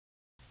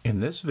In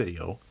this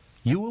video,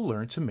 you will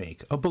learn to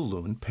make a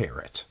balloon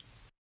parrot.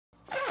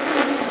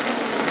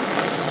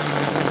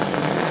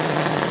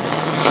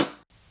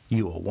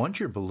 You will want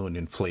your balloon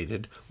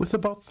inflated with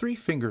about 3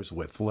 fingers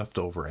width left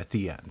over at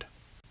the end.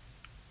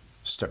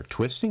 Start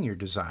twisting your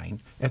design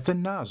at the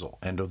nozzle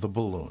end of the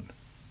balloon.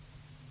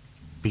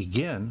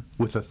 Begin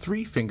with a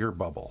 3-finger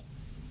bubble.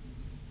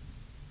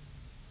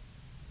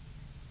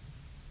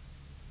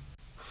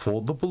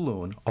 Fold the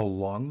balloon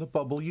along the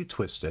bubble you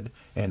twisted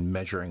and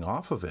measuring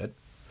off of it,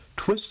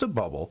 twist a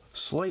bubble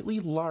slightly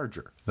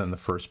larger than the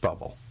first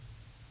bubble.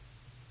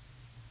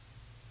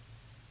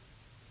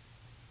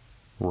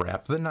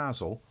 Wrap the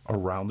nozzle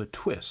around the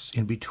twists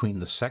in between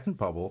the second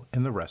bubble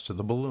and the rest of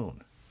the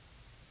balloon.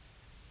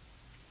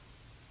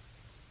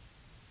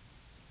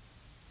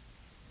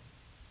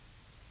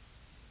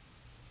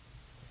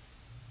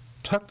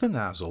 Tuck the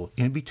nozzle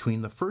in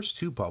between the first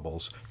 2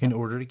 bubbles in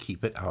order to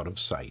keep it out of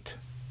sight.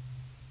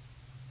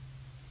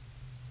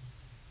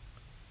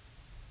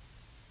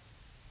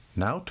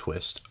 Now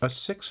twist a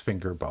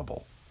 6-finger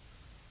bubble.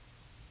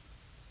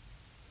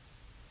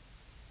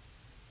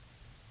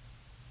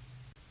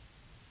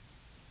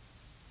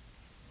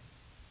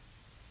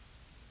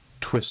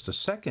 Twist a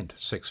second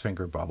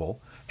 6-finger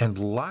bubble and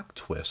lock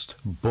twist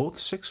both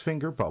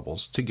 6-finger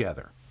bubbles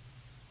together.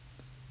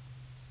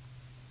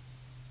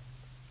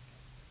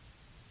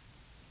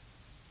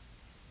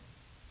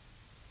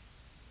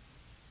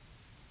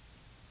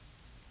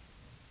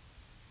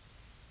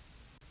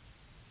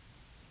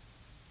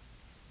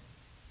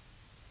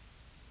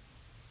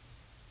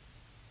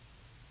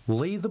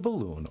 Lay the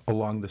balloon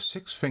along the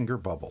 6-finger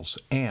bubbles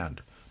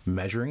and,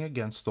 measuring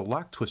against the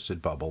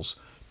lock-twisted bubbles,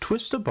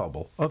 twist a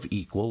bubble of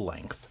equal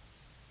length.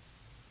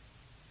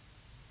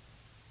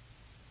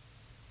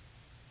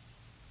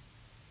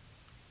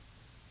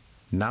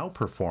 Now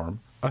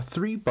perform a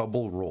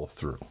 3-bubble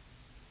roll-through.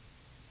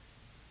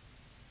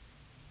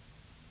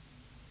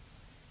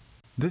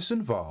 This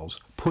involves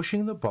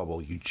pushing the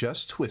bubble you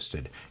just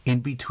twisted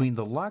in between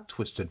the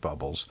lock-twisted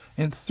bubbles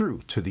and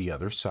through to the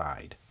other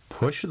side.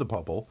 Push the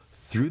bubble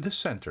through the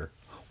center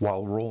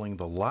while rolling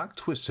the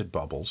lock-twisted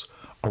bubbles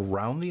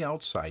around the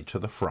outside to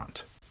the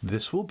front.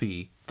 This will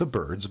be the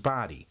bird's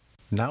body.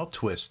 Now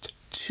twist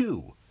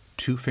 2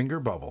 2-finger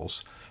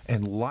bubbles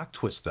and lock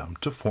twist them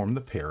to form the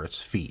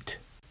parrot's feet.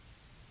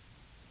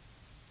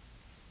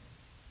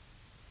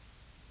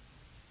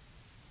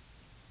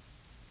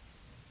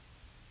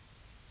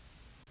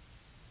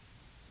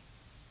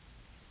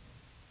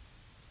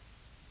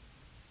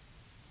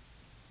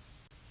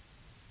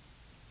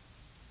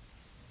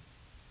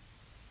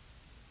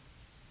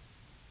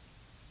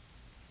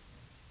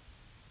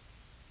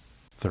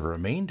 The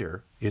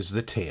remainder is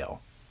the tail.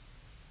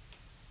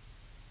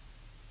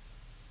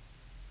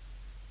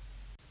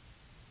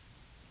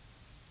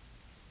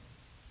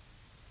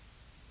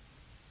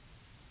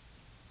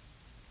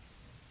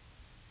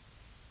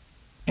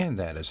 And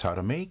that is how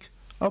to make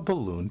a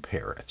balloon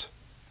parrot.